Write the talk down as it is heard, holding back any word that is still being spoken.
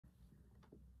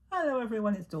Hello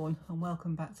everyone, it's Dawn and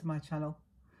welcome back to my channel.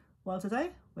 Well,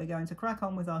 today we're going to crack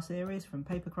on with our series from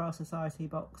Papercraft Society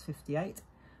box 58,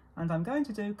 and I'm going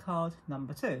to do card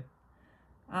number 2.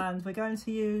 And we're going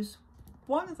to use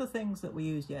one of the things that we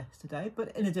used yesterday,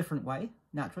 but in a different way,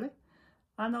 naturally.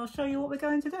 And I'll show you what we're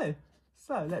going to do.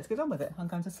 So let's get on with it. I'm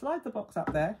going to slide the box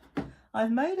up there.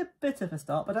 I've made a bit of a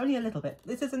start, but only a little bit.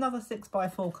 This is another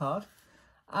 6x4 card,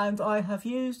 and I have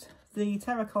used the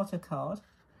terracotta card.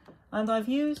 And I've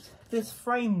used this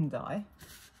frame die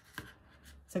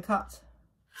to cut,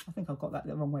 I think I've got that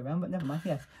the wrong way around, but never mind,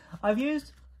 yes. I've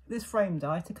used this frame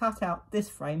die to cut out this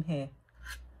frame here.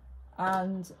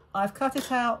 And I've cut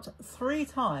it out 3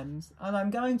 times, and I'm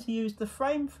going to use the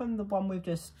frame from the one we've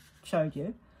just showed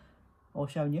you, or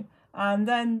shown you. And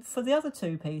then for the other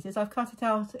 2 pieces, I've cut it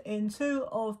out in 2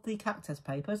 of the cactus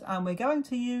papers, and we're going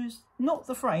to use not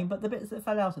the frame, but the bits that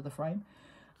fell out of the frame,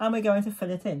 and we're going to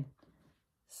fill it in.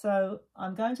 So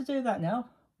I'm going to do that now,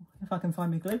 if I can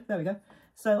find my glue. There we go.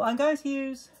 So I'm going to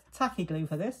use tacky glue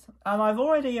for this, and I've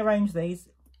already arranged these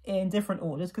in different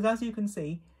orders because, as you can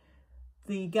see,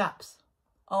 the gaps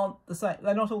aren't the same.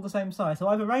 They're not all the same size. So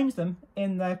I've arranged them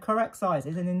in their correct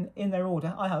sizes and in their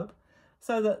order, I hope,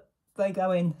 so that they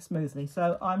go in smoothly.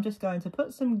 So I'm just going to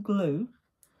put some glue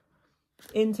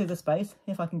into the space,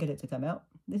 if I can get it to come out.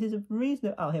 This is a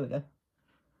reasonable... Oh, here we go.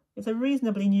 It's a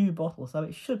reasonably new bottle, so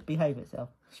it should behave itself.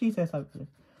 She says hopefully.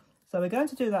 So we're going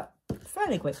to do that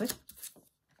fairly quickly.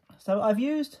 So I've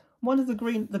used one of the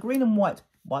green and white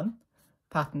one,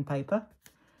 pattern paper.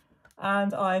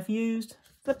 And I've used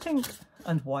the pink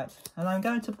and white. And I'm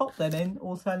going to pop them in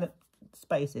alternate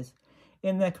spaces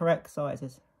in their correct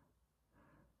sizes.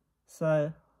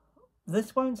 So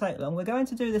this won't take long. We're going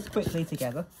to do this quickly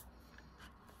together.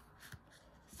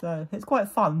 So it's quite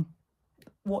fun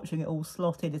watching it all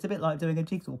slot in. It's a bit like doing a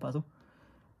jigsaw puzzle.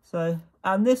 So,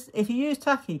 and this, if you use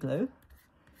tacky glue,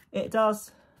 it does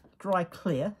dry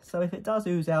clear. So if it does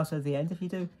ooze out at the end,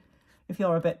 if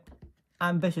you're a bit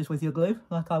ambitious with your glue,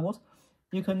 like I was,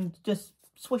 you can just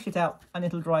swish it out and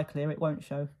it'll dry clear. It won't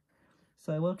show.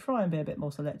 So we'll try and be a bit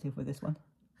more selective with this one.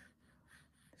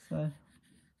 So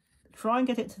try and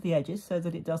get it to the edges so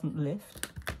that it doesn't lift.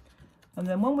 And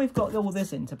then when we've got all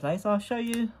this into place, I'll show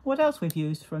you what else we've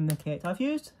used from the kit. I've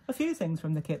used a few things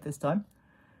from the kit this time,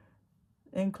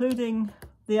 including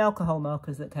the alcohol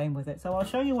markers that came with it. So I'll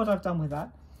show you what I've done with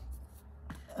that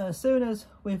as soon as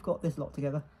we've got this lot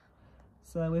together.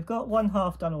 So we've got one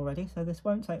half done already, so this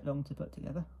won't take long to put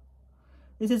together.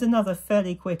 This is another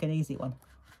fairly quick and easy one.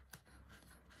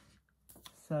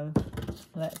 So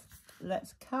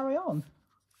let's carry on.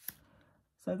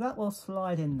 So that will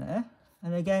slide in there.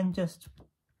 And again, just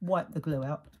wipe the glue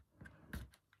out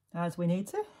as we need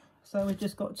to. So we've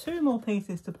just got 2 more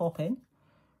pieces to pop in.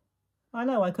 I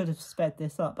know I could have sped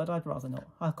this up, but I'd rather not.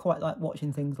 I quite like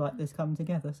watching things like this come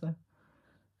together. So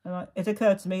and it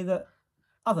occurred to me that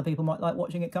other people might like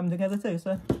watching it come together too,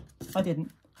 so I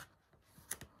didn't.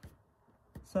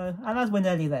 So, and as we're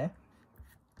nearly there,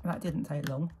 that didn't take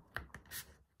long.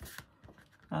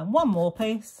 And 1 more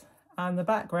piece, and the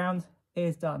background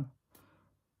is done.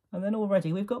 And then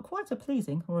already we've got quite a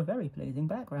pleasing, or a very pleasing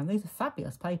background. These are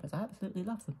fabulous papers. I absolutely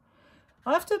love them.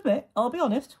 I have to admit, I'll be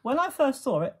honest, when I first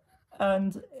saw it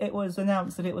and it was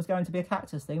announced that it was going to be a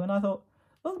cactus theme, and I thought,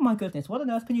 oh my goodness, what on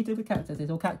earth can you do with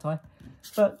cactuses or cacti?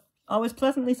 But I was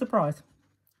pleasantly surprised.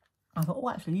 I thought, oh,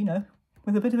 actually, you know,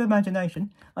 with a bit of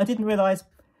imagination, I didn't realise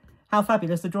how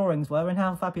fabulous the drawings were and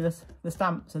how fabulous the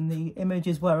stamps and the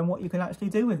images were and what you can actually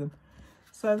do with them.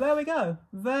 So there we go.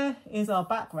 There is our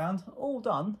background all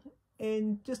done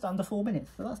in just under 4 minutes.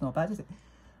 So that's not bad, is it?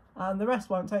 And the rest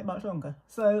won't take much longer.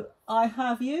 So I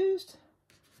have used,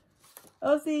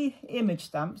 of the image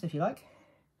stamps, if you like,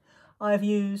 I've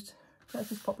used, let's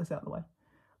just pop this out of the way.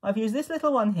 I've used this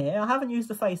little one here. I haven't used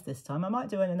the face this time. I might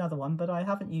do another one, but I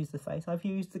haven't used the face. I've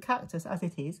used the cactus as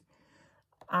it is.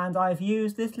 And I've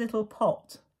used this little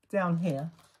pot down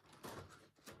here.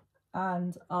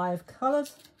 And I've coloured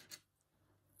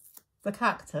the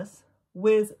cactus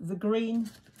with the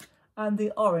green and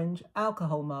the orange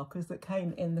alcohol markers that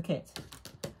came in the kit.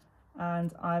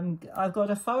 And I've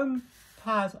got a foam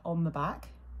pad on the back,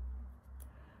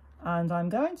 and I'm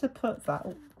going to put that,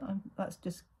 that's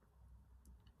just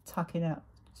tucking out,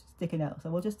 sticking out, so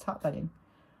we'll just tuck that in.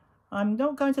 I'm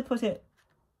not going to put it,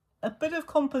 a bit of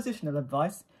compositional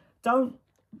advice, don't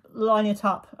line it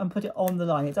up and put it on the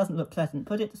line, it doesn't look pleasant.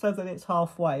 Put it so that it's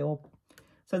halfway, or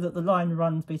so that the line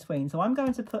runs between. So I'm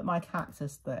going to put my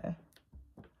cactus there.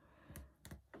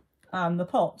 And the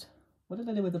pot, what did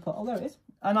I do with the pot? Oh, there it is.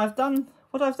 And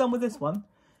what I've done with this one,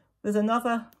 there's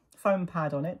another foam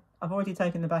pad on it. I've already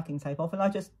taken the backing tape off, and I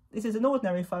just this is an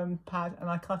ordinary foam pad, and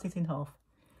I cut it in half.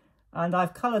 And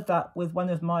I've coloured that with one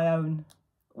of my own,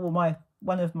 or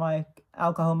one of my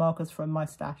alcohol markers from my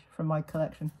stash, from my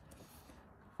collection,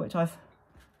 which I've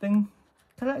been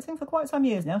collecting for quite some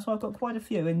years now. So I've got quite a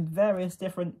few in various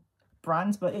different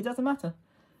brands, but it doesn't matter.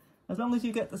 As long as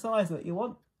you get the size that you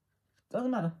want,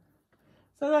 doesn't matter.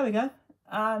 So there we go,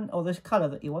 or the colour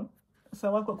that you want.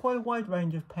 So I've got quite a wide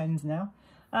range of pens now.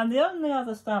 And the only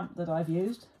other stamp that I've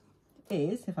used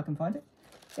is, if I can find it,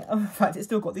 in fact it's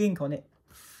still got the ink on it.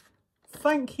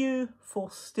 Thank you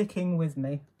for sticking with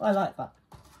me. I like that.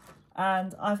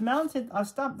 And I've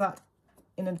stamped that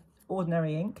in an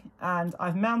ordinary ink, and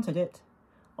I've mounted it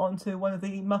onto one of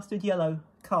the mustard yellow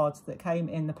cards that came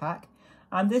in the pack.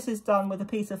 And this is done with a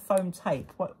piece of foam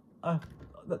tape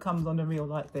that comes on a reel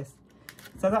like this.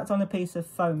 So that's on a piece of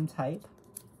foam tape.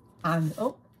 And,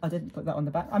 oh, I didn't put that on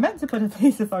the back. I meant to put a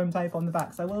piece of foam tape on the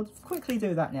back, so we'll quickly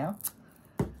do that now.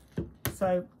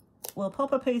 So we'll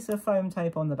pop a piece of foam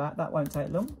tape on the back. That won't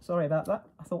take long. Sorry about that.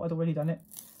 I thought I'd already done it.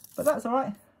 But that's all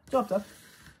right. Job done.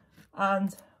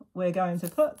 And we're going to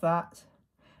put that...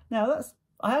 Now,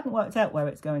 I hadn't worked out where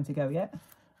it's going to go yet.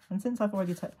 And since I've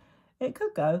already taken... It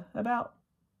could go about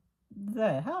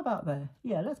there. How about there?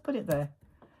 Yeah, let's put it there.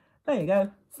 There you go.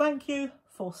 Thank you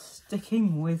for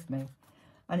sticking with me.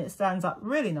 And it stands up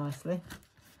really nicely.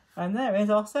 And there is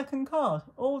our second card,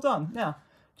 all done. Now,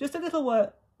 just a little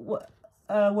word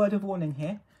of warning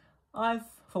here.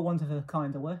 For want of a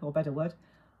kinder word, or better word,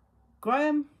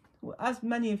 Graham, as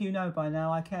many of you know by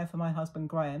now, I care for my husband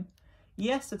Graham.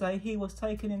 Yesterday, he was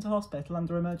taken into hospital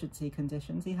under emergency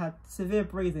conditions. He had severe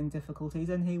breathing difficulties,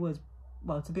 and he was,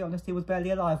 well, to be honest, he was barely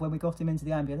alive when we got him into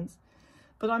the ambulance.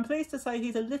 But I'm pleased to say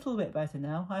he's a little bit better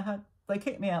now. They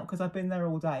kicked me out because I've been there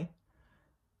all day,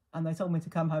 and they told me to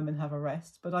come home and have a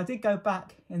rest. But I did go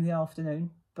back in the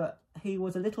afternoon, but he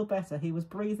was a little better. He was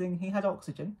breathing, he had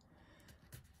oxygen,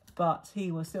 but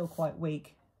he was still quite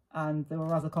weak, and there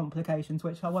were other complications,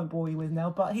 which I won't bore you with now.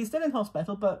 But he's still in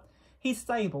hospital, but he's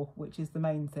stable, which is the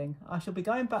main thing. I shall be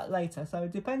going back later, so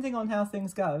depending on how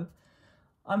things go,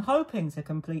 I'm hoping to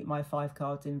complete my 5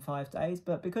 cards in 5 days,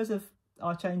 but because of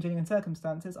our changing in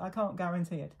circumstances, I can't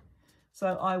guarantee it.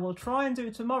 So I will try and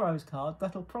do tomorrow's card.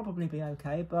 That'll probably be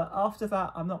okay, but after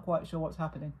that, I'm not quite sure what's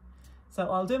happening. So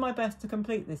I'll do my best to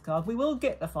complete this card. We will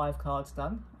get the 5 cards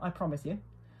done, I promise you,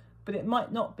 but it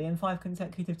might not be in 5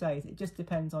 consecutive days. It just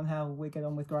depends on how we get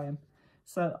on with Graham.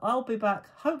 So I'll be back,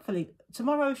 hopefully,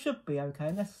 tomorrow should be okay,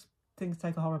 unless things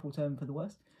take a horrible turn for the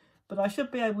worst. But I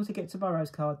should be able to get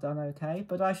tomorrow's card done okay,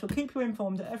 but I shall keep you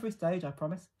informed at every stage, I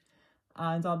promise.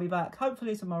 And I'll be back,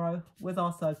 hopefully tomorrow, with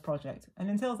our 3rd project. And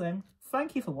until then,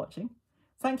 thank you for watching.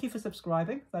 Thank you for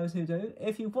subscribing, those who do.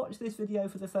 If you've watched this video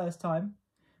for the first time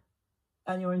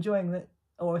and you're enjoying it,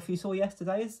 or if you saw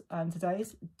yesterday's and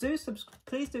today's,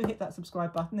 please do hit that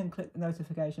subscribe button and click the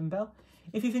notification bell.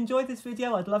 If you've enjoyed this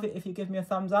video, I'd love it if you give me a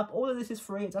thumbs up. All of this is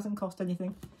free, it doesn't cost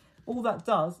anything. All that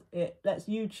does, it lets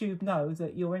YouTube know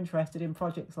that you're interested in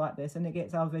projects like this, and it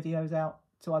gets our videos out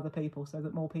to other people so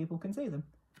that more people can see them.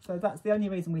 So that's the only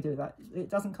reason we do that. It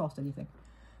doesn't cost anything.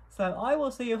 So I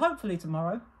will see you hopefully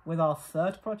tomorrow with our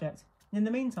 3rd project. In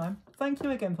the meantime, thank you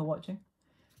again for watching.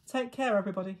 Take care,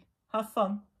 everybody. Have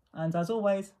fun. And as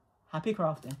always, happy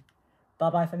crafting.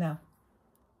 Bye-bye for now.